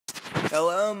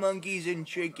Hello, monkeys and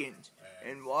chickens,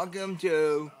 and welcome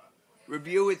to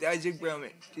Review with Isaac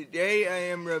Broman. Today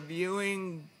I am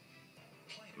reviewing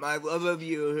my love of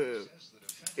Yahoo.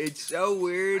 It's so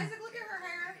weird. Isaac, look at her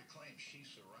hair.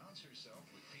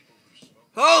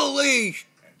 Holy!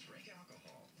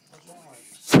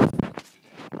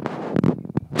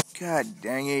 God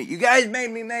dang it. You guys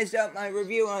made me mess up my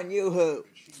review on Yahoo.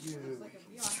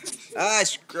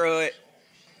 Screw it.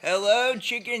 Hello,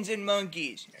 chickens and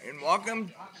monkeys, and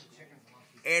welcome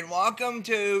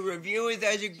to Review with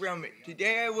Isaac Broman.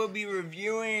 Today I will be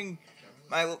reviewing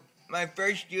my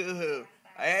first Yahoo.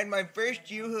 I had my first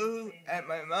Yahoo at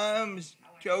my mom's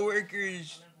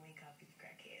coworker's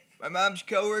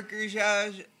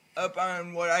house up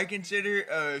on what I consider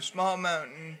a small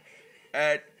mountain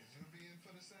at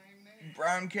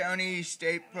Brown County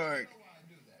State Park.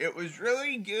 It was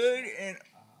really good, and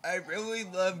I really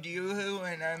loved Yahoo,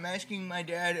 and I'm asking my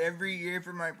dad every year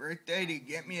for my birthday to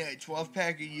get me a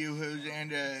 12-pack of Yahoo's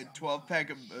and a 12-pack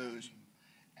of booze.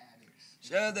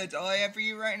 So that's all I have for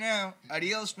you right now.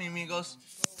 Adios, mi amigos.